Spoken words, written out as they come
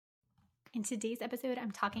In today's episode,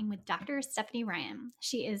 I'm talking with Dr. Stephanie Ryan.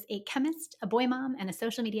 She is a chemist, a boy mom, and a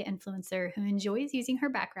social media influencer who enjoys using her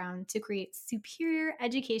background to create superior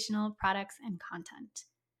educational products and content.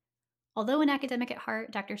 Although an academic at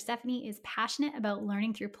heart, Dr. Stephanie is passionate about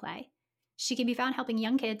learning through play. She can be found helping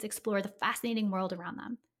young kids explore the fascinating world around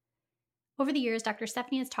them. Over the years, Dr.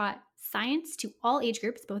 Stephanie has taught science to all age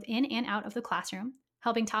groups, both in and out of the classroom,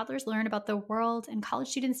 helping toddlers learn about the world and college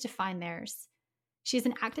students define theirs. She is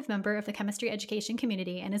an active member of the chemistry education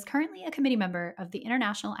community and is currently a committee member of the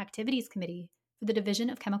International Activities Committee for the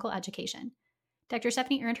Division of Chemical Education. Dr.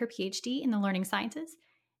 Stephanie earned her PhD in the learning sciences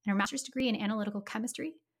and her master's degree in analytical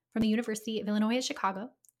chemistry from the University of Illinois at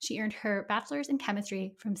Chicago. She earned her bachelor's in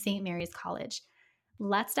chemistry from St. Mary's College.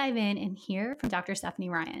 Let's dive in and hear from Dr.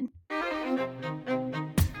 Stephanie Ryan.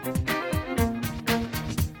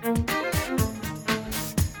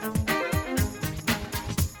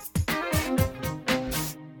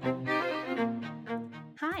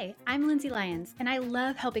 Hi, I'm Lindsay Lyons, and I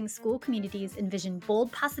love helping school communities envision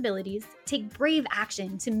bold possibilities, take brave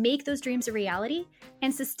action to make those dreams a reality,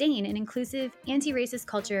 and sustain an inclusive, anti-racist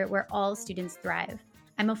culture where all students thrive.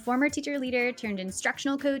 I'm a former teacher leader turned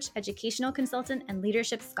instructional coach, educational consultant, and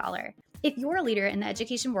leadership scholar. If you're a leader in the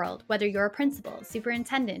education world, whether you're a principal,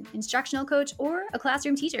 superintendent, instructional coach, or a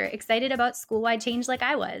classroom teacher excited about school-wide change like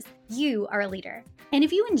I was, you are a leader. And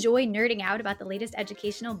if you enjoy nerding out about the latest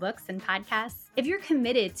educational books and podcasts, if you're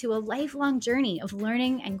committed to a lifelong journey of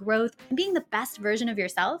learning and growth and being the best version of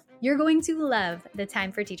yourself, you're going to love the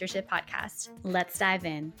Time for Teachership podcast. Let's dive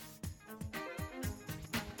in.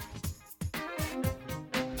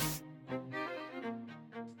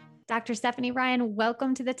 Dr. Stephanie Ryan,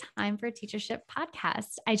 welcome to the Time for Teachership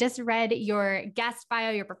podcast. I just read your guest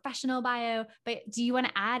bio, your professional bio, but do you want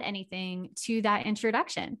to add anything to that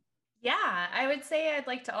introduction? Yeah, I would say I'd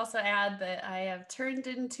like to also add that I have turned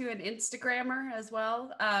into an Instagrammer as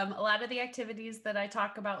well. A lot of the activities that I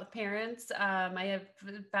talk about with parents, I have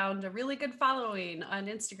found a really good following on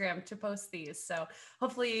Instagram to post these. So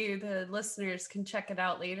hopefully the listeners can check it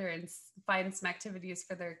out later and find some activities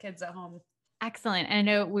for their kids at home. Excellent. And I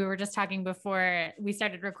know we were just talking before we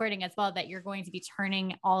started recording as well, that you're going to be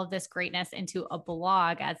turning all of this greatness into a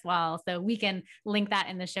blog as well. So we can link that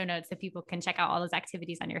in the show notes so people can check out all those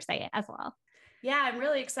activities on your site as well. Yeah, I'm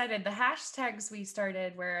really excited. The hashtags we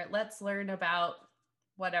started were let's learn about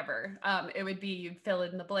whatever. It would be you'd fill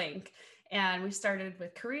in the blank. And we started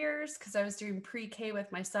with careers because I was doing pre-K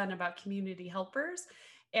with my son about community helpers.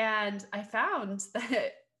 And I found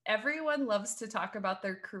that everyone loves to talk about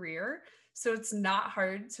their career. So it's not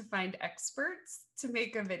hard to find experts to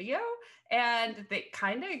make a video. And they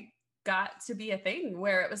kind of got to be a thing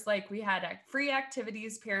where it was like we had free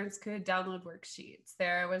activities, parents could download worksheets.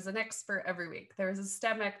 There was an expert every week. There was a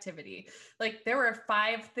STEM activity. Like there were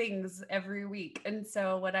 5 things every week. And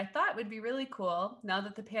so what I thought would be really cool now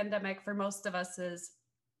that the pandemic for most of us is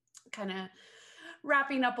kind of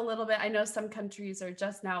wrapping up a little bit. I know some countries are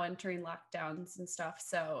just now entering lockdowns and stuff.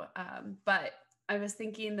 So, but I was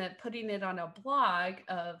thinking that putting it on a blog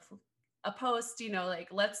of a post, like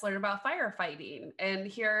let's learn about firefighting and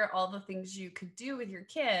here are all the things you could do with your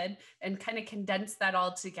kid and kind of condense that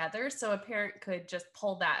all together. So a parent could just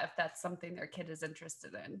pull that if that's something their kid is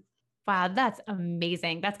interested in. Wow, that's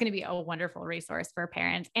amazing. That's going to be a wonderful resource for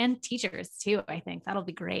parents and teachers too. I think that'll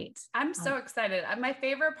be great. I'm so excited. My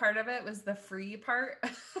favorite part of it was the free part.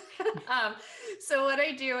 So what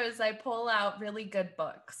I do is I pull out really good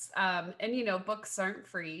books and, books aren't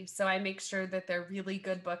free. So I make sure that they're really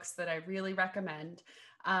good books that I really recommend.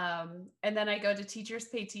 And then I go to Teachers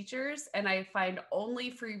Pay Teachers and I find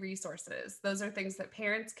only free resources. Those are things that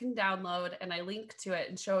parents can download and I link to it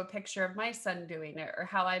and show a picture of my son doing it or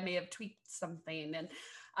how I may have tweaked something. And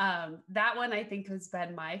that one I think has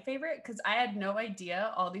been my favorite because I had no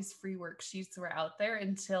idea all these free worksheets were out there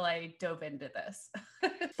until I dove into this.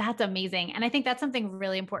 That's amazing. And I think that's something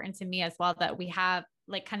really important to me as well, that we have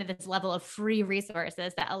like kind of this level of free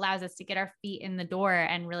resources that allows us to get our feet in the door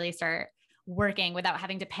and really start working without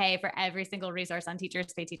having to pay for every single resource on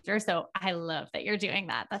Teachers Pay Teachers. So I love that you're doing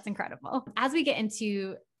that. That's incredible. As we get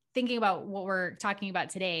into thinking about what we're talking about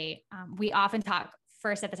today, we often talk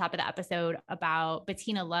first at the top of the episode about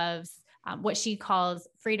Bettina Love's what she calls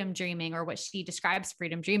freedom dreaming, or what she describes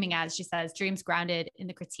freedom dreaming as. She says, dreams grounded in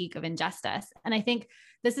the critique of injustice. And I think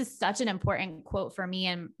this is such an important quote for me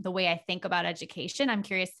and the way I think about education. I'm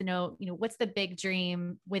curious to know, what's the big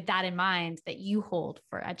dream with that in mind that you hold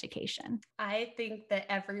for education? I think that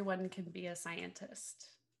everyone can be a scientist.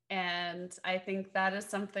 And I think that is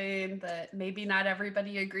something that maybe not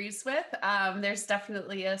everybody agrees with. There's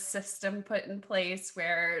definitely a system put in place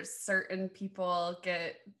where certain people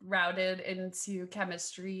get routed into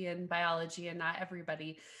chemistry and biology, and not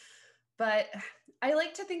everybody. But I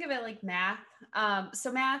like to think of it like math.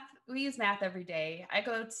 So math, we use math every day. I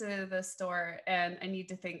go to the store and I need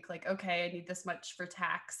to think like, okay, I need this much for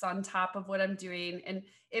tax on top of what I'm doing. And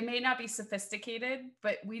it may not be sophisticated,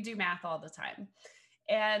 but we do math all the time.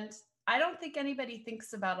 And I don't think anybody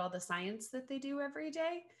thinks about all the science that they do every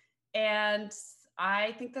day. And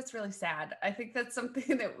I think that's really sad. I think that's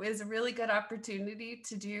something that is a really good opportunity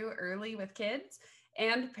to do early with kids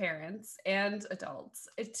and parents and adults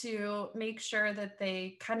to make sure that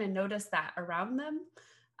they kind of notice that around them.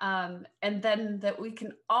 And then that we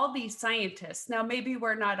can all be scientists. Now, maybe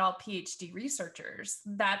we're not all PhD researchers.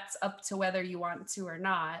 That's up to whether you want to or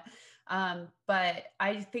not. But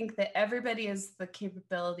I think that everybody has the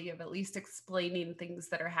capability of at least explaining things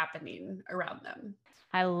that are happening around them.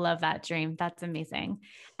 I love that dream. That's amazing.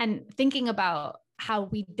 And thinking about how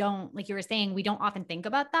we don't, like you were saying, we don't often think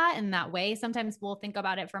about that in that way. Sometimes we'll think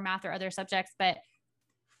about it for math or other subjects, but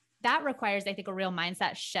that requires, I think, a real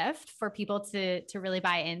mindset shift for people to really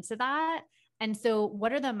buy into that. And so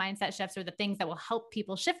what are the mindset shifts or the things that will help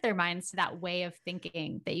people shift their minds to that way of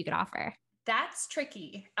thinking that you could offer? That's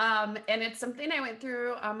tricky. And it's something I went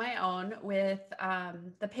through on my own with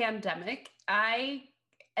the pandemic. I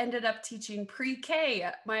ended up teaching pre-K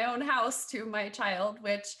at my own house to my child,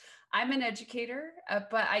 which I'm an educator,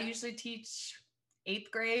 but I usually teach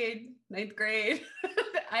 8th grade, 9th grade.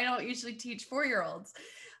 I don't usually teach 4-year-olds.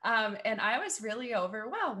 And I was really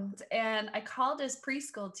overwhelmed. And I called his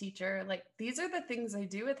preschool teacher, like, these are the things I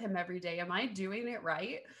do with him every day. Am I doing it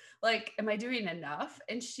right? Like, am I doing enough?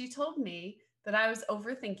 And she told me that I was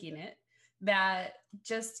overthinking it, that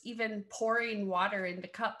just even pouring water into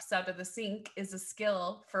cups out of the sink is a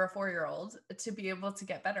skill for a 4-year-old to be able to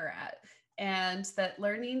get better at. And that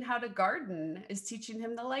learning how to garden is teaching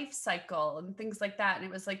him the life cycle and things like that. And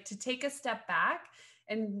it was like to take a step back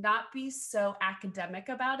and not be so academic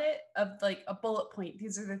about it, of like a bullet point.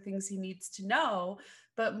 These are the things he needs to know,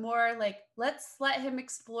 but more like, let's let him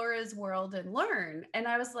explore his world and learn. And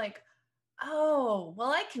I was like, oh, well,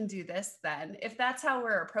 I can do this then, if that's how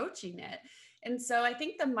we're approaching it. And so I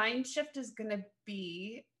think the mind shift is going to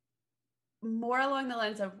be more along the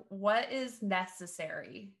lines of what is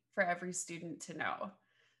necessary for every student to know.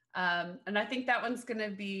 And I think that one's going to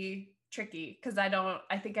be tricky because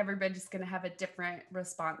I think everybody's going to have a different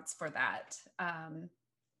response for that.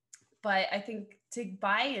 But I think to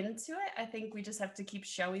buy into it, I think we just have to keep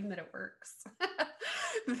showing that it works.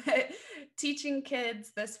 That teaching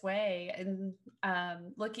kids this way and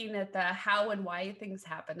looking at the how and why things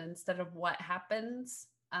happen instead of what happens.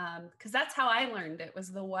 Because that's how I learned it,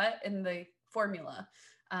 was the what and the formula.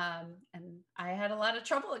 And I had a lot of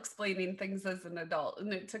trouble explaining things as an adult,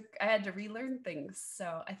 and I had to relearn things.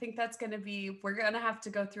 So I think we're going to have to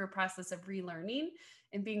go through a process of relearning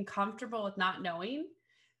and being comfortable with not knowing.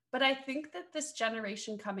 But I think that this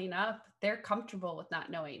generation coming up, they're comfortable with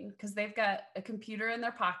not knowing because they've got a computer in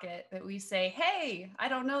their pocket that we say, hey, I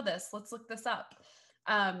don't know this, let's look this up.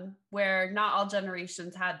 Where not all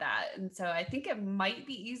generations had that. And so I think it might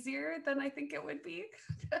be easier than I think it would be.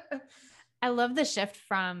 I love the shift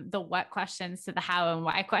from the what questions to the how and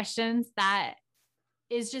why questions. That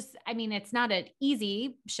is just, I mean, it's not an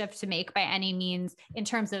easy shift to make by any means in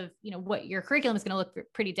terms of, what your curriculum is going to look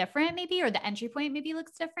pretty different maybe, or the entry point maybe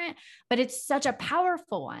looks different, but it's such a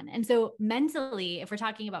powerful one. And so mentally, if we're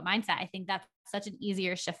talking about mindset, I think that's such an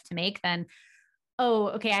easier shift to make than, oh,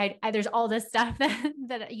 okay, there's all this stuff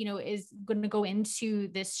that is going to go into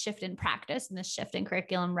this shift in practice and this shift in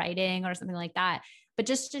curriculum writing or something like that. But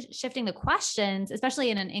just shifting the questions,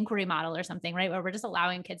 especially in an inquiry model or something, right, where we're just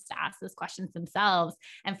allowing kids to ask those questions themselves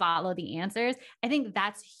and follow the answers. I think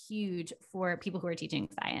that's huge for people who are teaching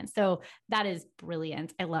science. So that is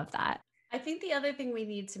brilliant. I love that. I think the other thing we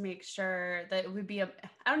need to make sure that it would be I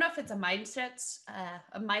don't know if it's a mindset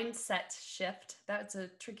shift. That's a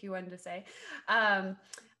tricky one to say.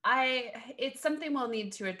 It's something we'll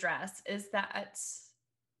need to address, is that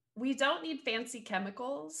we don't need fancy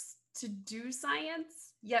chemicals to do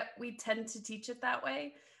science, yet we tend to teach it that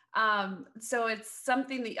way. So it's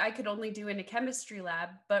something that I could only do in a chemistry lab,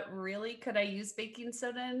 but really, could I use baking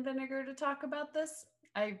soda and vinegar to talk about this?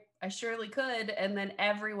 I surely could, and then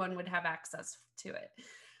everyone would have access to it.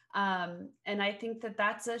 And I think that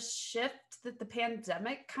that's a shift that the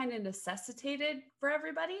pandemic kind of necessitated for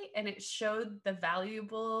everybody, and it showed the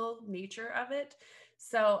valuable nature of it.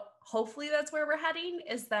 So hopefully that's where we're heading,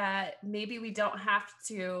 is that maybe we don't have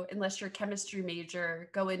to, unless you're a chemistry major,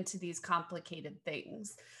 go into these complicated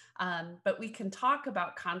things. But we can talk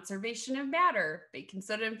about conservation of matter, baking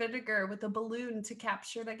soda and vinegar with a balloon to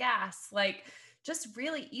capture the gas, like just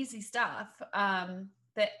really easy stuff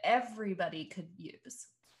that everybody could use.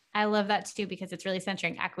 I love that too, because it's really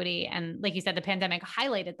centering equity. And like you said, the pandemic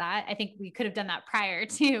highlighted that. I think we could have done that prior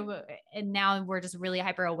to, and now we're just really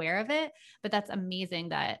hyper aware of it. But that's amazing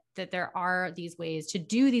that there are these ways to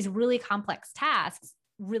do these really complex tasks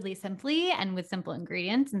really simply and with simple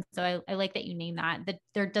ingredients. And so I like that you name that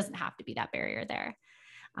there doesn't have to be that barrier there.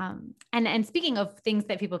 And speaking of things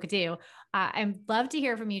that people could do, I'd love to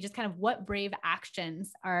hear from you just kind of what brave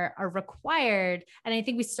actions are required. And I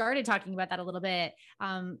think we started talking about that a little bit.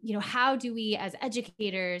 How do we, as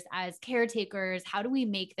educators, as caretakers, how do we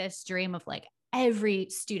make this dream of like every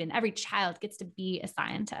student, every child gets to be a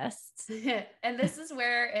scientist? And this is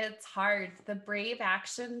where it's hard. The brave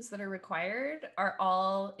actions that are required are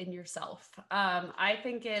all in yourself. I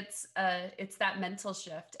think it's that mental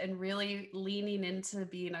shift and really leaning into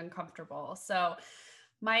being uncomfortable. So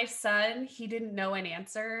my son, he didn't know an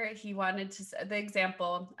answer. He wanted to, the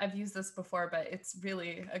example, I've used this before, but it's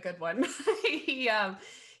really a good one. We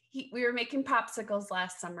were making popsicles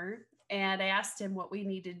last summer, and I asked him what we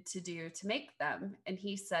needed to do to make them. And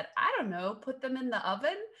he said, I don't know, put them in the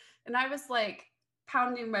oven. And I was like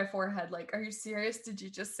pounding my forehead, like, are you serious? Did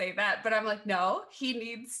you just say that? But I'm like, no, he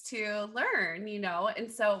needs to learn,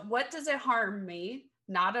 And so what does it harm me?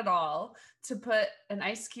 Not at all, to put an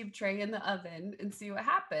ice cube tray in the oven and see what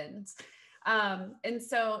happens. And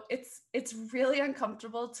so it's really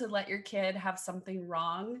uncomfortable to let your kid have something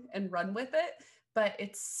wrong and run with it, but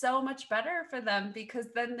it's so much better for them because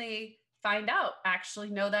then they find out, actually,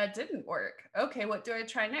 no, that didn't work. Okay, what do I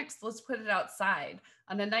try next? Let's put it outside.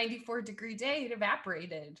 On a 94-degree day, it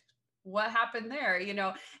evaporated. What happened there?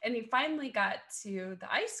 And he finally got to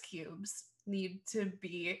the ice cubes need to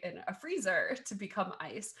be in a freezer to become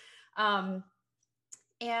ice.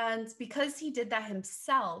 And because he did that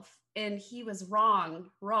himself and he was wrong,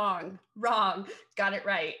 got it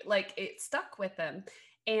right. Like it stuck with him.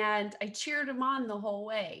 And I cheered him on the whole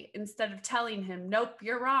way instead of telling him, nope,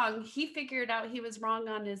 you're wrong. He figured out he was wrong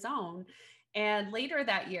on his own. And later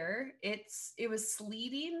that year, it was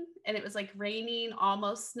sleeting and it was like raining,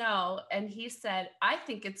 almost snow. And he said, I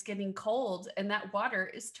think it's getting cold and that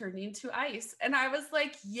water is turning to ice. And I was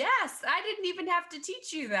like, yes, I didn't even have to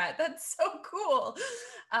teach you that. That's so cool.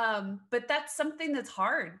 But that's something that's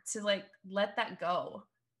hard to like, let that go.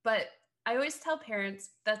 But I always tell parents,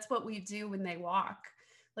 that's what we do when they walk.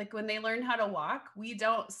 Like when they learn how to walk, we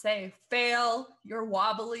don't say, fail, you're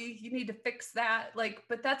wobbly, you need to fix that. Like,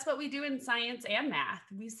 but that's what we do in science and math.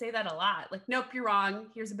 We say that a lot. Like, nope, you're wrong.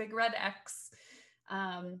 Here's a big red X.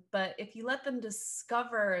 But if you let them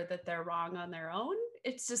discover that they're wrong on their own,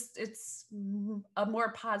 it's a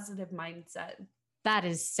more positive mindset. That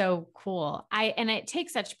is so cool. And it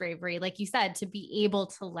takes such bravery, like you said, to be able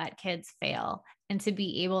to let kids fail and to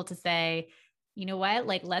be able to say, you know what,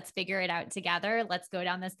 like, let's figure it out together. Let's go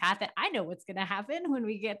down this path that I know what's going to happen when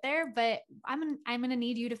we get there, but I'm going to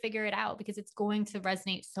need you to figure it out because it's going to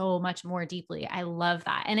resonate so much more deeply. I love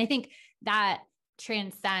that. And I think that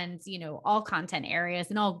transcends, all content areas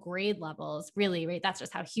and all grade levels, really, right? That's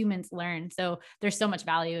just how humans learn. So there's so much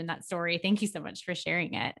value in that story. Thank you so much for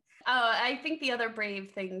sharing it. I think the other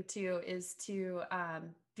brave thing too is to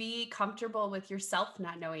be comfortable with yourself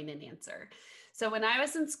not knowing an answer. So when I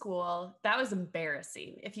was in school, that was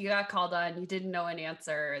embarrassing. If you got called on, you didn't know an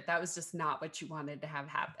answer, that was just not what you wanted to have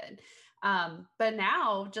happen. But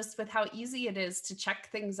now, just with how easy it is to check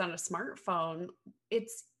things on a smartphone,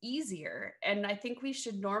 it's easier. And I think we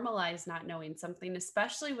should normalize not knowing something,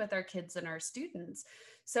 especially with our kids and our students.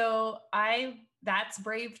 So that's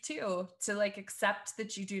brave too, to like accept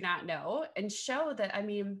that you do not know and show that,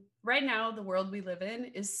 right now, the world we live in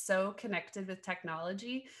is so connected with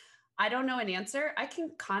technology. I don't know an answer. I can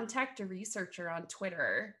contact a researcher on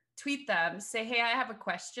Twitter, tweet them, say, hey, I have a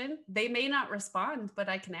question. They may not respond, but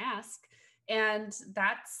I can ask. And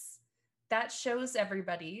that shows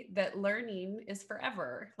everybody that learning is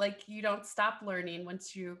forever. Like you don't stop learning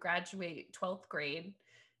once you graduate 12th grade.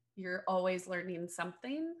 You're always learning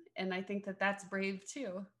something. And I think that that's brave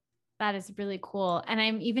too. That is really cool. And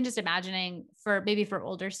I'm even just imagining for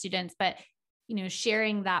older students, but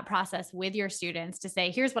sharing that process with your students to say,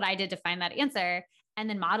 here's what I did to find that answer, and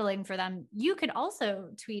then modeling for them. You could also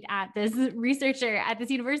tweet at this researcher at this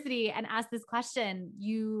university and ask this question.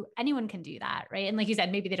 Anyone can do that, right? And like you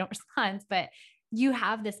said, maybe they don't respond, but you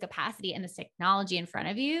have this capacity and this technology in front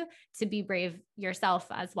of you to be brave yourself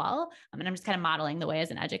as well. And I'm just kind of modeling the way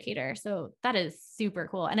as an educator. So that is super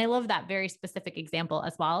cool. And I love that very specific example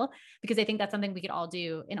as well, because I think that's something we could all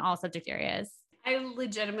do in all subject areas. I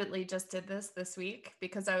legitimately just did this week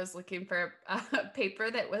because I was looking for a paper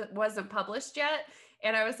that wasn't published yet.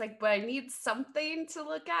 And I was like, but I need something to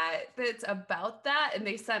look at that's about that. And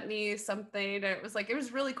they sent me something. And it was like, it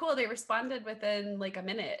was really cool. They responded within like a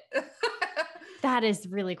minute. That is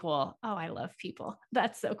really cool. Oh, I love people.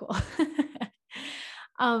 That's so cool.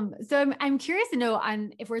 So I'm curious to know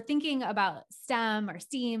on if we're thinking about STEM or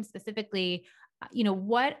STEAM specifically,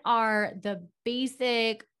 what are the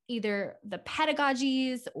basic, either the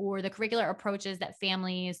pedagogies or the curricular approaches that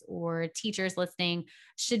families or teachers listening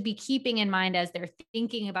should be keeping in mind as they're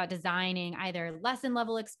thinking about designing either lesson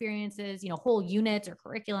level experiences, whole units or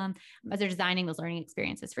curriculum, as they're designing those learning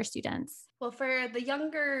experiences for students? Well, for the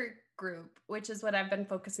younger group, which is what I've been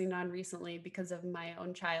focusing on recently because of my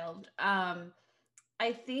own child,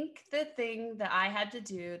 I think the thing that I had to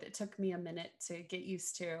do that took me a minute to get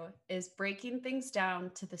used to is breaking things down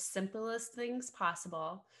to the simplest things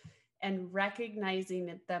possible and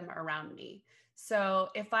recognizing them around me. So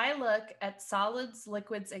if I look at solids,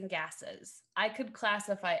 liquids, and gases, I could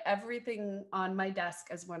classify everything on my desk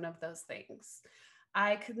as one of those things.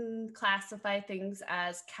 I can classify things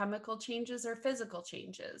as chemical changes or physical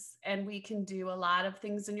changes, and we can do a lot of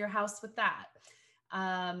things in your house with that.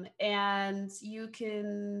 And you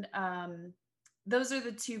can, those are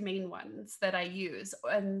the two main ones that I use.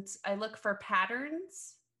 And I look for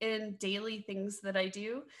patterns in daily things that I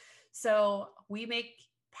do. So we make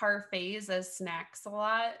parfaits as snacks a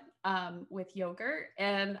lot with yogurt,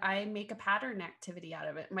 and I make a pattern activity out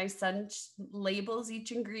of it. My son labels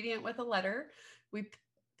each ingredient with a letter. We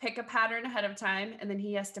pick a pattern ahead of time, and then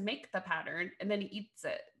he has to make the pattern, and then he eats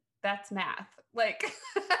it. That's math. Like,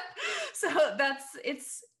 so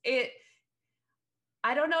it.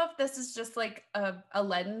 I don't know if this is just like a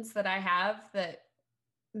lens that I have that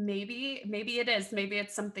maybe it is, maybe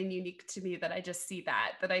it's something unique to me that I just see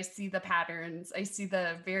that I see the patterns, I see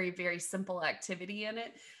the very, very simple activity in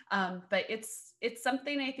it. But it's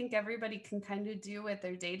something I think everybody can kind of do with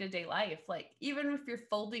their day-to-day life. Like, even if you're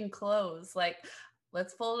folding clothes, like,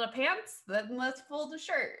 let's fold a pants, then let's fold a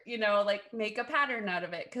shirt, like make a pattern out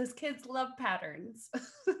of it, because kids love patterns.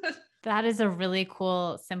 That is a really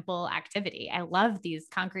cool, simple activity. I love these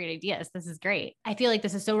concrete ideas. This is great. I feel like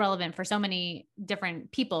this is so relevant for so many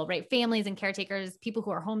different people, right? Families and caretakers, people who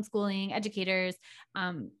are homeschooling, educators.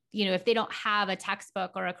 If they don't have a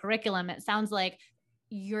textbook or a curriculum, it sounds like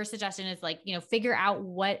your suggestion is like, figure out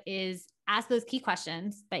ask those key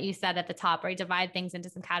questions that you said at the top, right? Divide things into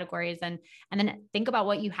some categories and then think about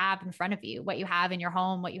what you have in front of you, what you have in your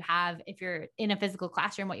home, what you have, if you're in a physical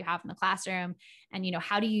classroom, what you have in the classroom. And,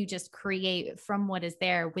 how do you just create from what is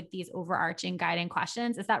there with these overarching guiding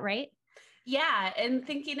questions? Is that right? Yeah. And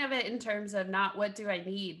thinking of it in terms of not what do I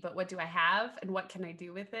need, but what do I have and what can I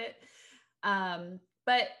do with it?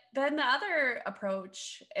 But then the other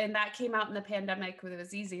approach, and that came out in the pandemic, it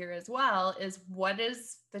was easier as well, is what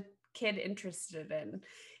is the kid interested in?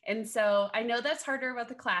 And so I know that's harder with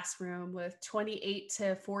the classroom with 28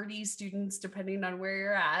 to 40 students, depending on where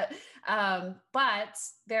you're at. But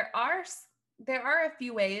there are a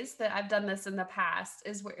few ways that I've done this in the past,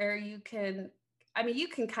 is where you can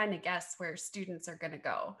kind of guess where students are going to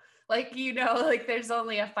go. Like, like there's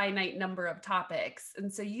only a finite number of topics.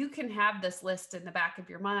 And so you can have this list in the back of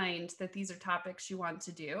your mind that these are topics you want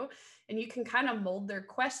to do. And you can kind of mold their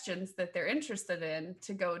questions that they're interested in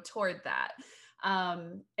to go toward that.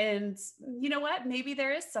 And you know what? Maybe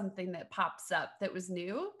there is something that pops up that was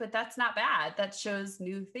new, but that's not bad. That shows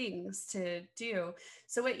new things to do.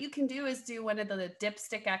 So what you can do is do one of the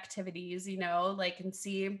dipstick activities, and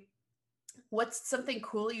see what's something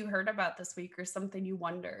cool you heard about this week or something you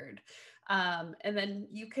wondered. And then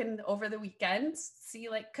you can, over the weekend, see,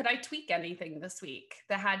 like, could I tweak anything this week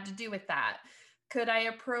that had to do with that? Could I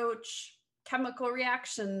approach chemical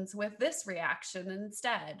reactions with this reaction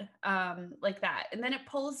instead? Like that. And then it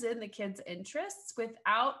pulls in the kids' interests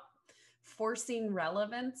without forcing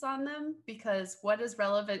relevance on them, because what is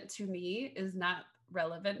relevant to me is not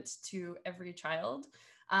relevant to every child.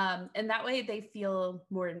 And that way they feel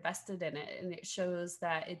more invested in it, and it shows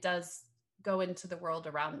that it does go into the world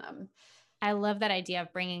around them. I love that idea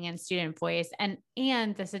of bringing in student voice and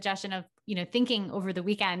the suggestion of, thinking over the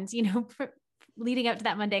weekend, leading up to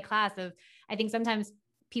that Monday class of, I think sometimes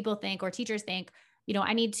people think, or teachers think,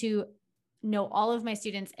 I need to know all of my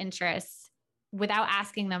students' interests without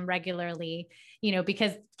asking them regularly,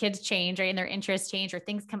 because kids change, right? And their interests change or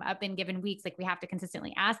things come up in given weeks. Like we have to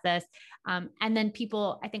consistently ask this. And then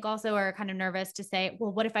people, I think also are kind of nervous to say,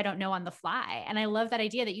 well, what if I don't know on the fly? And I love that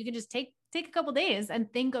idea that you can just take a couple days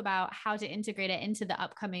and think about how to integrate it into the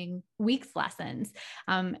upcoming week's lessons.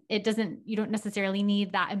 You don't necessarily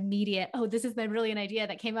need that immediate, oh, this is my brilliant idea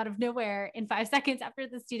that came out of nowhere in 5 seconds after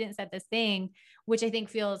the student said this thing, which I think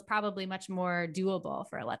feels probably much more doable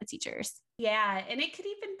for a lot of teachers. Yeah. And it could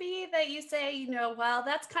even be that you say, well,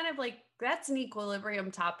 that's kind of like, that's an equilibrium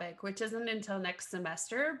topic, which isn't until next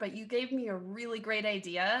semester, but you gave me a really great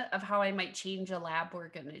idea of how I might change a lab we're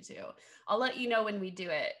going to do. I'll let you know when we do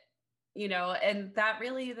it, and that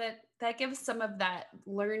really, that gives some of that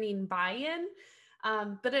learning buy-in.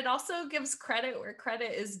 But it also gives credit where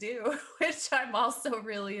credit is due, which I'm also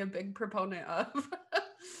really a big proponent of.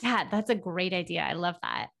 Yeah, that's a great idea. I love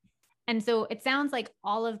that. And so it sounds like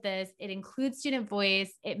all of this, it includes student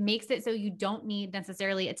voice. It makes it so you don't need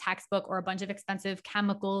necessarily a textbook or a bunch of expensive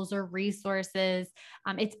chemicals or resources.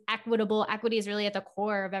 It's equitable. Equity is really at the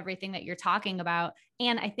core of everything that you're talking about.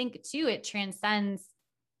 And I think too, it transcends,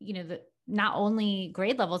 not only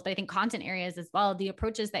grade levels, but I think content areas as well. The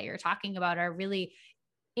approaches that you're talking about are really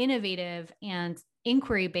innovative and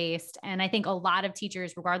inquiry based. And I think a lot of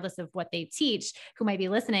teachers, regardless of what they teach, who might be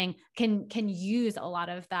listening, can use a lot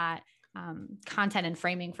of that content and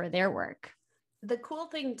framing for their work. The cool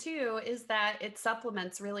thing too is that it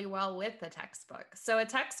supplements really well with the textbook. So a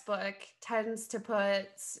textbook tends to put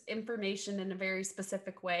information in a very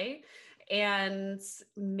specific way. And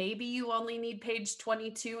maybe you only need page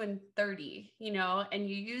 22 and 30, and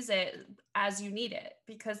you use it as you need it,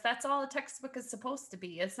 because that's all a textbook is supposed to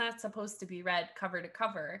be. It's not supposed to be read cover to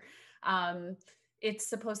cover. It's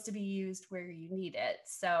supposed to be used where you need it.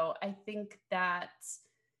 So I think that,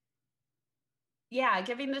 yeah,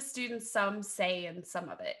 giving the students some say in some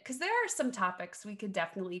of it, because there are some topics we could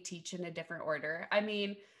definitely teach in a different order. I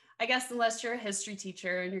mean, I guess unless you're a history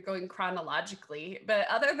teacher and you're going chronologically, but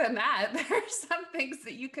other than that, there are some things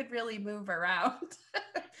that you could really move around.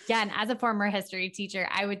 Yeah. And as a former history teacher,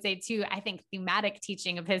 I would say too, I think thematic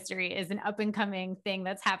teaching of history is an up and coming thing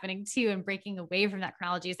that's happening too, and breaking away from that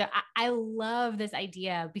chronology. So I love this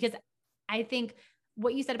idea, because I think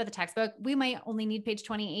what you said about the textbook, we might only need page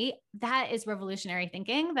 28. That is revolutionary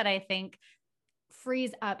thinking that I think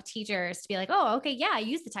frees up teachers to be like, oh, okay, yeah, I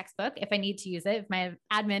use the textbook if I need to use it, if my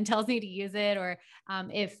admin tells me to use it, or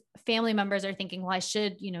if family members are thinking, well, I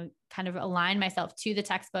should, kind of align myself to the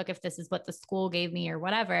textbook if this is what the school gave me or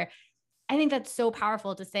whatever. I think that's so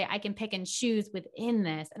powerful to say I can pick and choose within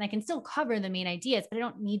this, and I can still cover the main ideas, but I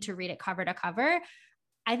don't need to read it cover to cover.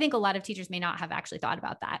 I think a lot of teachers may not have actually thought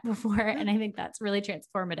about that before. And I think that's really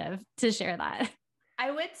transformative to share that. I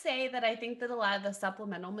would say that I think that a lot of the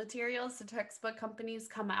supplemental materials the textbook companies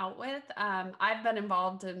come out with, I've been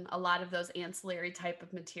involved in a lot of those ancillary type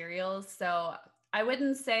of materials. So I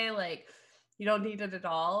wouldn't say like you don't need it at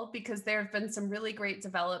all, because there have been some really great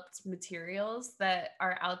developed materials that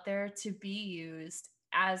are out there to be used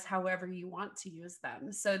as however you want to use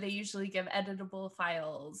them. So they usually give editable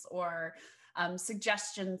files or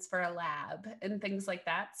suggestions for a lab and things like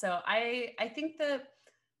that. So I think that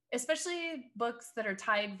especially books that are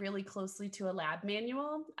tied really closely to a lab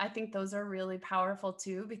manual, I think those are really powerful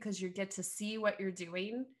too, because you get to see what you're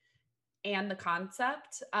doing and the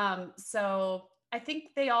concept. So I think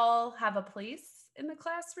they all have a place in the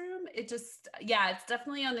classroom. It's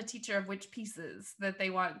definitely on the teacher of which pieces that they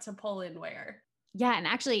want to pull in where. Yeah. And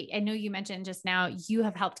actually, I know you mentioned just now, you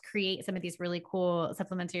have helped create some of these really cool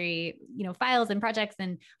supplementary, files and projects.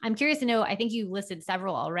 And I'm curious to know, I think you listed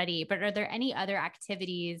several already, but are there any other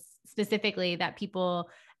activities specifically that people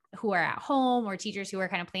who are at home or teachers who are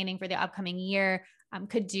kind of planning for the upcoming year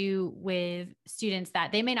could do with students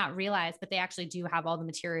that they may not realize, but they actually do have all the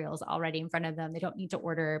materials already in front of them? They don't need to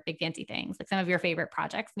order big fancy things, like some of your favorite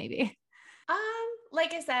projects, maybe.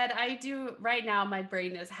 Like I said, I do right now, my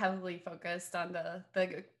brain is heavily focused on the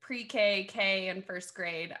pre-K, K, and first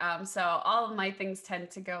grade. So all of my things tend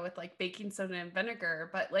to go with like baking soda and vinegar,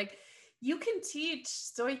 but like you can teach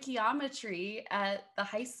stoichiometry at the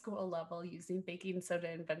high school level using baking soda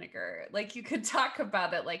and vinegar. Like you could talk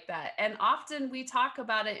about it like that. And often we talk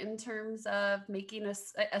about it in terms of making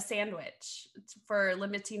a sandwich for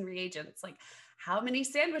limiting reagents. Like, how many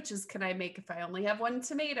sandwiches can I make if I only have one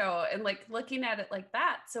tomato? And like looking at it like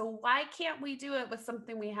that. So why can't we do it with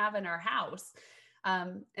something we have in our house?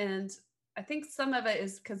 And I think some of it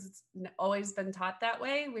is because it's always been taught that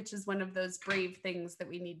way, which is one of those brave things that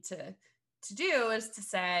we need to do, is to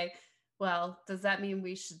say, well, does that mean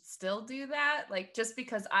we should still do that? Like, just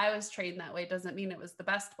because I was trained that way doesn't mean it was the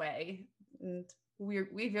best way. and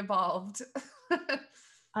we've evolved.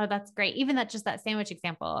 Oh, that's great. Even that sandwich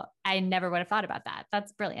example, I never would have thought about that.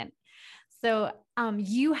 That's brilliant. So,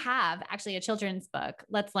 you have actually a children's book,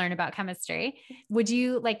 Let's Learn About Chemistry. Would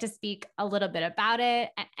you like to speak a little bit about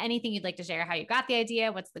it? Anything you'd like to share, how you got the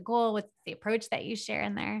idea? What's the goal? What's the approach that you share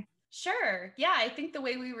in there? Sure. Yeah, I think the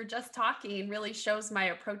way we were just talking really shows my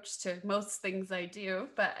approach to most things I do.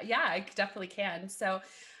 But yeah, I definitely can. So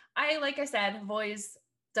like I said, have always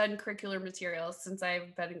done curricular materials since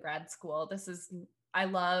I've been in grad school. I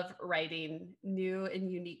love writing new and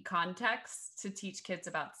unique contexts to teach kids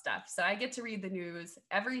about stuff. So I get to read the news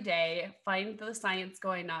every day, find the science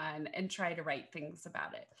going on, and try to write things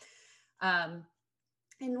about it.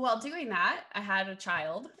 And while doing that, I had a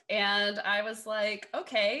child and I was like,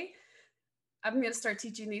 okay, I'm going to start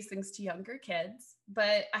teaching these things to younger kids.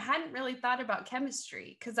 But I hadn't really thought about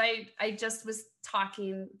chemistry because I just was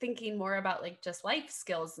thinking more about like just life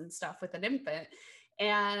skills and stuff with an infant.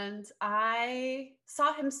 And I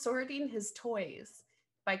saw him sorting his toys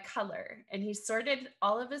by color. And he sorted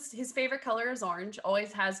all of his favorite color is orange,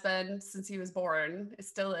 always has been since he was born, it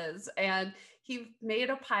still is. And he made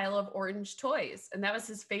a pile of orange toys, and that was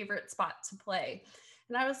his favorite spot to play.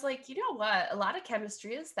 And I was like, you know what? A lot of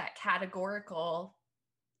chemistry is that categorical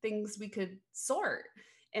things we could sort.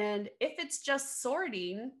 And if it's just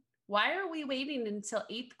sorting, why are we waiting until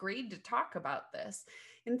 8th grade to talk about this?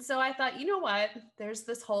 And so I thought, you know what? There's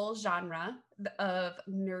this whole genre of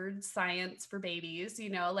nerd science for babies,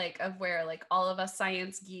 like of where like all of us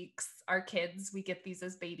science geeks are kids, we get these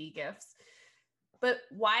as baby gifts. But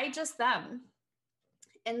why just them?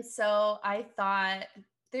 And so I thought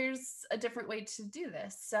there's a different way to do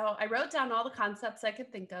this. So I wrote down all the concepts I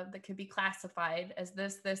could think of that could be classified as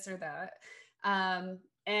this, or that.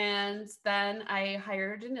 And then I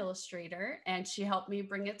hired an illustrator and she helped me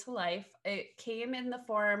bring it to life. It came in the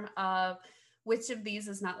form of which of these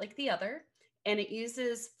is not like the other. And it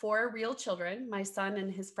uses 4 real children, my son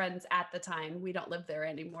and his friends at the time. We don't live there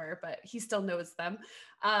anymore, but he still knows them.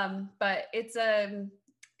 But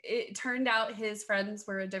it turned out his friends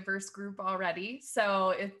were a diverse group already. So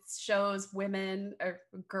it shows women or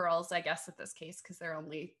girls, I guess, at this case, because there are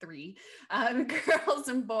only 3 girls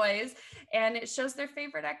and boys, and it shows their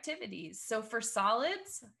favorite activities. So for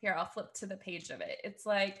solids, here, I'll flip to the page of it. It's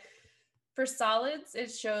like for solids,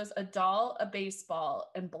 it shows a doll, a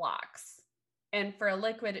baseball, and blocks. And for a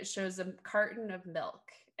liquid, it shows a carton of milk.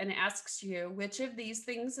 And it asks you which of these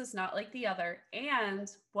things is not like the other and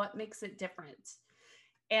what makes it different.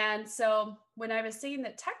 And so when I was saying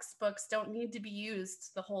that textbooks don't need to be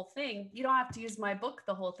used the whole thing, you don't have to use my book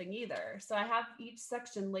the whole thing either. So I have each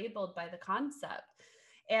section labeled by the concept.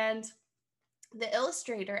 And the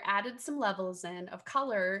illustrator added some levels in of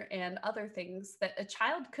color and other things that a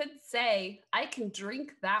child could say, I can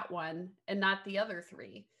drink that one and not the other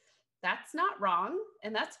 3. That's not wrong,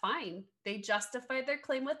 and that's fine. They justify their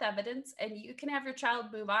claim with evidence, and you can have your child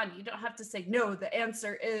move on. You don't have to say, no, the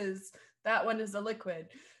answer is that one is a liquid.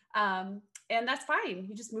 And that's fine.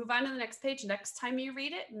 You just move on to the next page. Next time you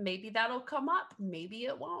read it, maybe that'll come up. Maybe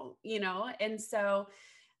it won't, And so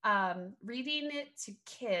reading it to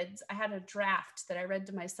kids, I had a draft that I read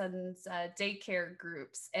to my son's daycare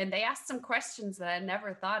groups, and they asked some questions that I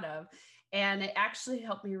never thought of. And it actually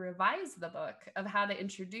helped me revise the book of how to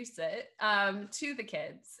introduce it to the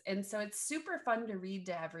kids. And so it's super fun to read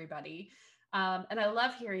to everybody. And I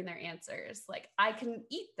love hearing their answers. Like, I can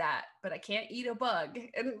eat that, but I can't eat a bug.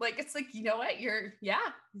 And like, it's like, you know what?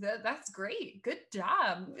 That's great. Good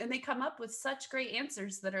job. And they come up with such great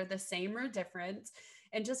answers that are the same or different.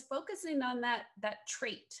 And just focusing on that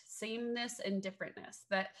trait, sameness and differentness,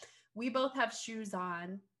 that we both have shoes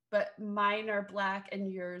on, but mine are black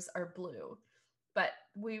and yours are blue, but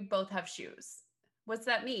we both have shoes. What's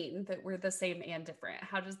that mean, that we're the same and different?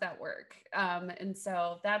 How does that work? And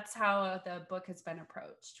so that's how the book has been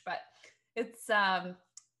approached. But it's, I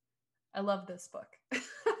love this book.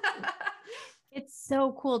 It's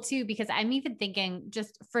so cool too, because I'm even thinking,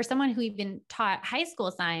 just for someone who even taught high school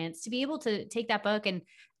science, to be able to take that book and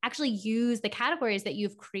actually use the categories that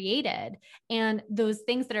you've created and those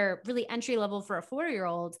things that are really entry level for a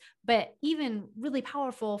 4-year-old, but even really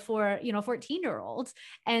powerful for, 14-year-olds.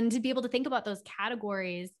 And to be able to think about those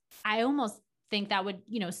categories, I almost think that would,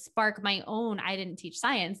 spark my own, I didn't teach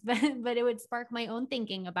science, but it would spark my own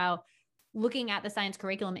thinking about looking at the science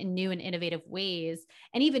curriculum in new and innovative ways.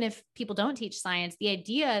 And even if people don't teach science, the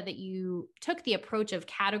idea that you took the approach of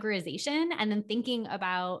categorization and then thinking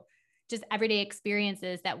about just everyday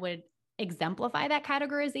experiences that would exemplify that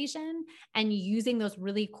categorization and using those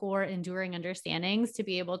really core enduring understandings to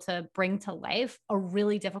be able to bring to life a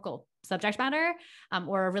really difficult subject matter,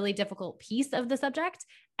 or a really difficult piece of the subject.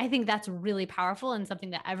 I think that's really powerful and something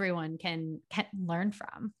that everyone can learn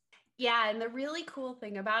from. Yeah, and the really cool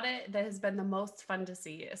thing about it that has been the most fun to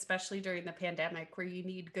see, especially during the pandemic where you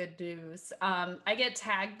need good news. I get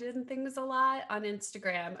tagged in things a lot on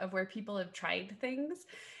Instagram of where people have tried things,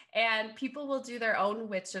 and people will do their own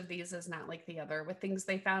which of these is not like the other with things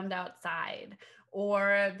they found outside.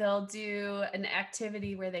 Or they'll do an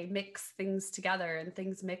activity where they mix things together and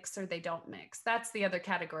things mix or they don't mix. That's the other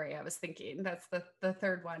category I was thinking. That's the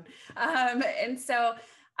third one. And so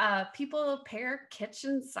people pair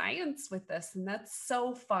kitchen science with this, and that's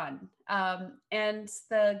so fun. And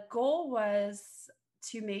the goal was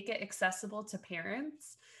to make it accessible to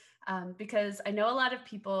parents, because I know a lot of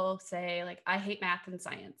people say, like, I hate math and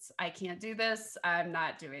science. I can't do this. I'm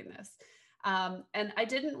not doing this. And I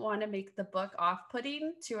didn't want to make the book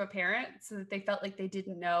off-putting to a parent so that they felt like they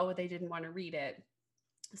didn't know, they didn't want to read it.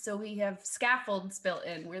 So we have scaffolds built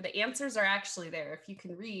in where the answers are actually there. If you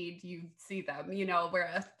can read, you see them,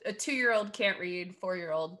 where a 2-year-old can't read,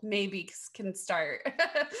 4-year-old maybe can start,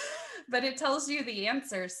 but it tells you the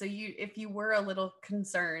answer. So if you were a little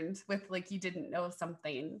concerned with, like, you didn't know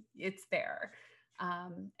something, it's there.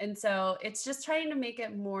 And so it's just trying to make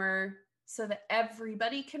it more so that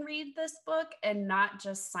everybody can read this book and not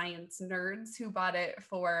just science nerds who bought it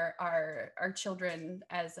for our children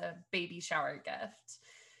as a baby shower gift.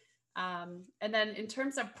 And then in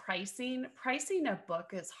terms of pricing a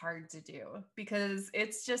book is hard to do because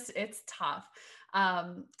it's tough.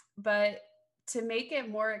 But to make it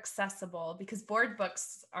more accessible, because board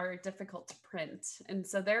books are difficult to print, and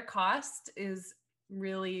so their cost is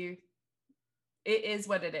really, it is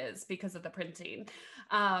what it is because of the printing.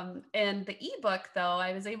 And the ebook, though,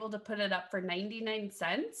 I was able to put it up for 99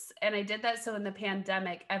 cents. And I did that so in the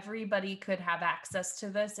pandemic, everybody could have access to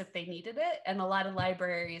this if they needed it. And a lot of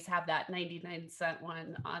libraries have that 99-cent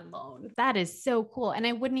one on loan. That is so cool. And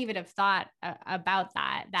I wouldn't even have thought about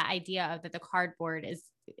that idea of that the cardboard it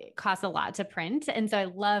costs a lot to print. And so I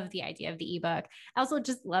love the idea of the ebook. I also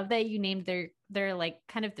just love that you named their like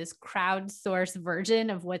kind of this crowdsourced version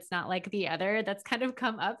of what's not like the other that's kind of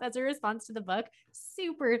come up as a response to the book.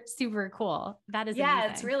 Super, super cool. That is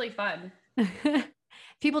amazing. It's really fun.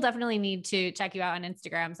 People definitely need to check you out on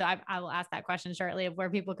Instagram. So I will ask that question shortly of where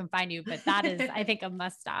people can find you, but that is, I think, a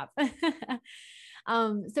must stop.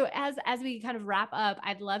 So as we kind of wrap up,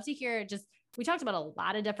 I'd love to hear we talked about a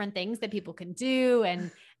lot of different things that people can do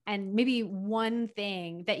and maybe one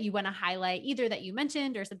thing that you want to highlight, either that you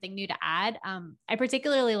mentioned or something new to add. I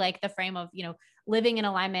particularly like the frame of, living in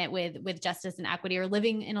alignment with justice and equity, or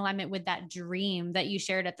living in alignment with that dream that you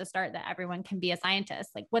shared at the start that everyone can be a scientist.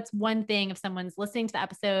 Like, what's one thing, if someone's listening to the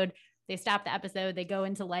episode, they stop the episode, they go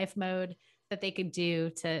into life mode, that they could do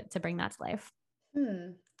to bring that to life?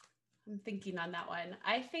 I'm thinking on that one.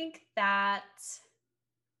 I think that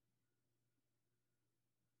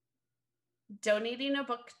donating a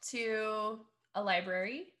book to a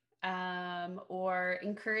library, or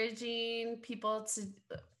encouraging people to,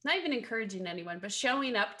 not even encouraging anyone, but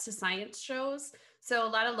showing up to science shows. So a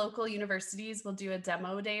lot of local universities will do a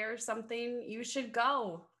demo day or something. You should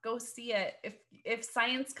go see it. If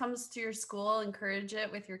science comes to your school, encourage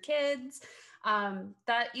it with your kids.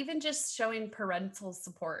 That even just showing parental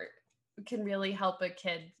support can really help a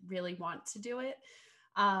kid really want to do it.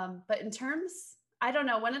 But in terms, I don't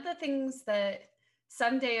know, one of the things that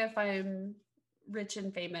someday, if I'm rich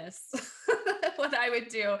and famous, what I would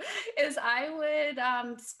do is I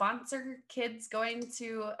would sponsor kids going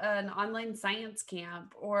to an online science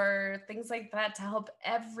camp or things like that to help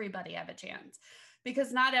everybody have a chance,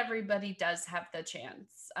 because not everybody does have the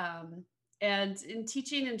chance. And in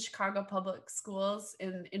teaching in Chicago public schools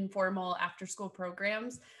in informal after school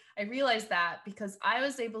programs, I realized that because I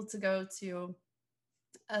was able to go to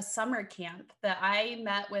a summer camp that I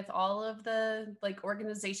met with all of the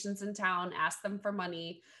organizations in town, asked them for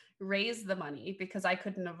money, raised the money because I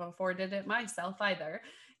couldn't have afforded it myself either.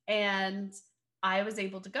 And I was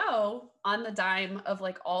able to go on the dime of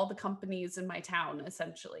all the companies in my town,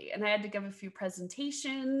 essentially. And I had to give a few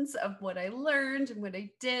presentations of what I learned and what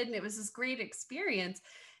I did. And it was this great experience.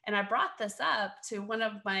 And I brought this up to one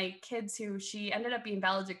of my kids who she ended up being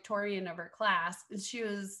valedictorian of her class. And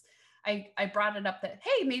I brought it up that,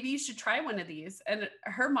 hey, maybe you should try one of these. And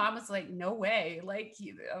her mom was like, no way. And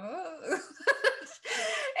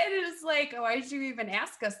it was like, why did you even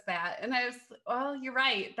ask us that? And I was, well, you're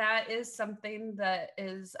right. That is something that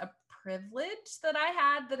is a privilege that I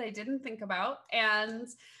had that I didn't think about. And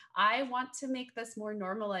I want to make this more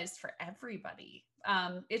normalized for everybody.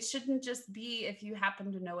 It shouldn't just be if you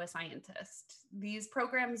happen to know a scientist. These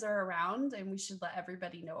programs are around and we should let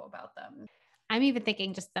everybody know about them. I'm even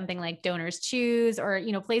thinking just something like Donors Choose, or,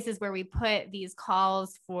 places where we put these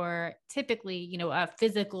calls for typically, a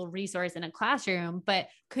physical resource in a classroom, but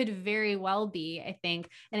could very well be, I think,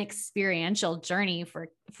 an experiential journey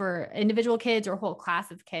for individual kids or a whole class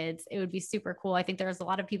of kids. It would be super cool. I think there's a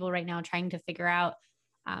lot of people right now trying to figure out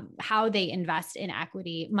how they invest in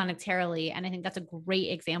equity monetarily. And I think that's a great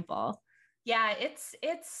example. Yeah, it's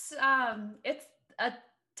a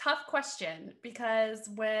tough question, because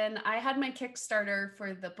when I had my Kickstarter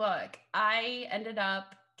for the book, I ended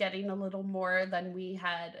up getting a little more than we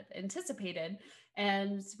had anticipated.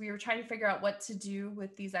 And we were trying to figure out what to do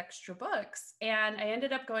with these extra books. And I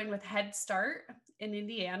ended up going with Head Start in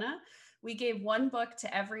Indiana. We gave one book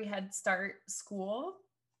to every Head Start school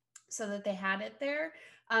so that they had it there.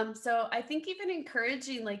 So I think even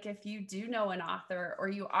encouraging, like, if you do know an author, or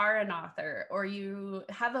you are an author, or you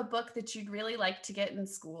have a book that you'd really like to get in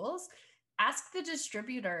schools, ask the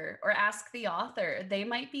distributor or ask the author. They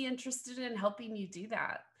might be interested in helping you do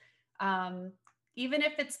that. Even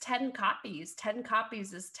if it's 10 copies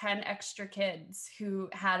is 10 extra kids who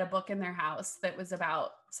had a book in their house that was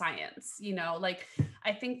about science.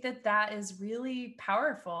 I think that is really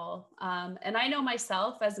powerful. And I know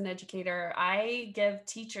myself as an educator, I give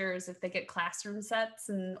teachers, if they get classroom sets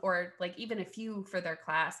or like even a few for their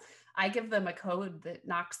class, I give them a code that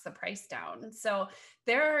knocks the price down. So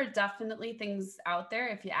there are definitely things out there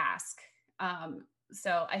if you ask.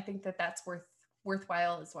 So I think that's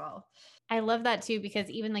worthwhile as well. I love that too, because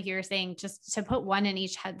even like you were saying, just to put one in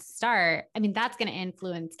each Head Start, I mean, that's going to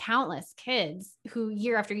influence countless kids who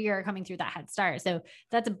year after year are coming through that Head Start. So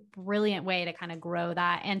that's a brilliant way to kind of grow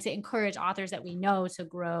that and to encourage authors that we know to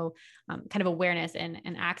grow kind of awareness and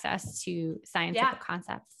access to scientific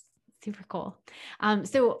concepts. Super cool.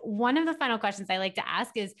 So one of the final questions I like to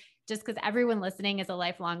ask is, just because everyone listening is a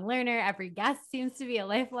lifelong learner, every guest seems to be a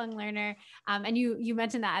lifelong learner. And you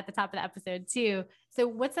mentioned that at the top of the episode too. So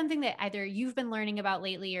what's something that either you've been learning about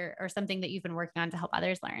lately or something that you've been working on to help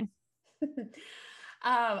others learn?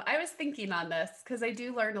 I was thinking on this because I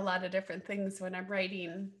do learn a lot of different things when I'm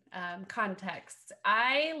writing context.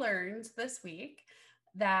 I learned this week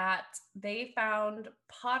that they found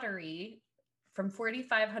pottery from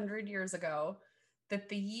 4,500 years ago, that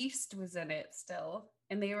the yeast was in it still.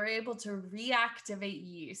 And they were able to reactivate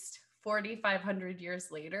yeast 4,500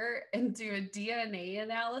 years later and do a DNA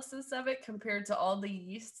analysis of it compared to all the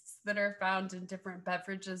yeasts that are found in different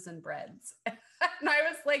beverages and breads. And I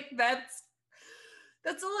was like, that's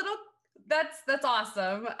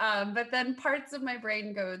awesome. But then parts of my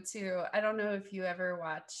brain go to, I don't know if you ever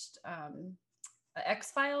watched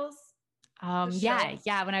X-Files.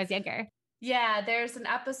 Yeah, when I was younger. Yeah, there's an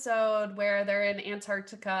episode where they're in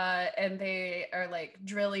Antarctica and they are like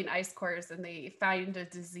drilling ice cores and they find a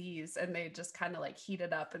disease and they just kind of like heat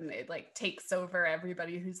it up and it like takes over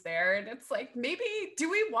everybody who's there. And it's like, maybe do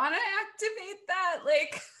we want to activate that?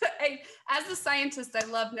 Like, as a scientist, I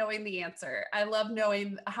love knowing the answer. I love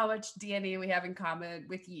knowing how much DNA we have in common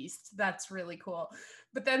with yeast. That's really cool.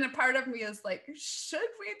 But then a part of me is like, should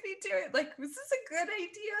we be doing, like, was this a good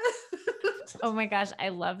idea? Oh my gosh, I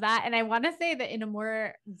love that. And I want to say that in a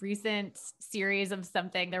more recent series of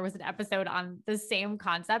something, there was an episode on the same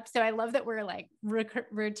concept. So I love that we're like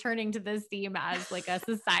returning to this theme as like a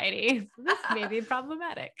society. This may be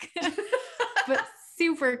problematic, but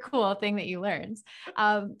super cool thing that you learned.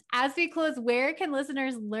 As we close, where can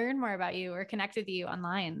listeners learn more about you or connect with you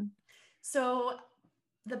online? So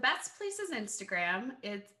the best place is Instagram.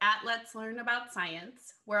 It's at Let's Learn About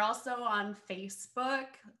Science. We're also on Facebook,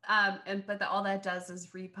 but all that does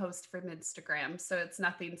is repost from Instagram. So it's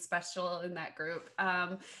nothing special in that group.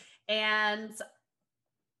 And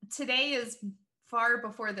today is far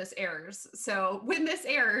before this airs. So when this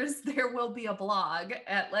airs, there will be a blog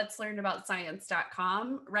at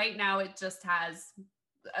letslearnaboutscience.com. Right now, it just has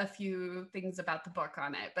a few things about the book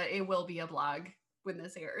on it, but it will be a blog when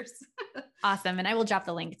this airs. Awesome. And I will drop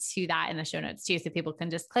the link to that in the show notes too, so people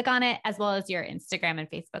can just click on it, as well as your Instagram and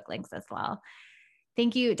Facebook links as well.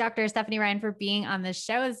 Thank you, Dr. Stephanie Ryan, for being on this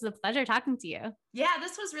show. It's a pleasure talking to you. Yeah,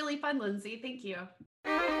 this was really fun, Lindsay. Thank you.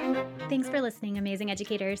 Thanks for listening, amazing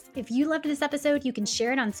educators. If you loved this episode, you can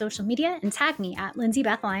share it on social media and tag me at Lindsay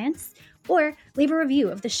Beth Lyons, or leave a review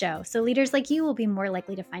of the show so leaders like you will be more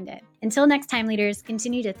likely to find it. Until next time, leaders,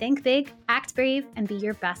 continue to think big, act brave, and be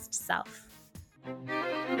your best self.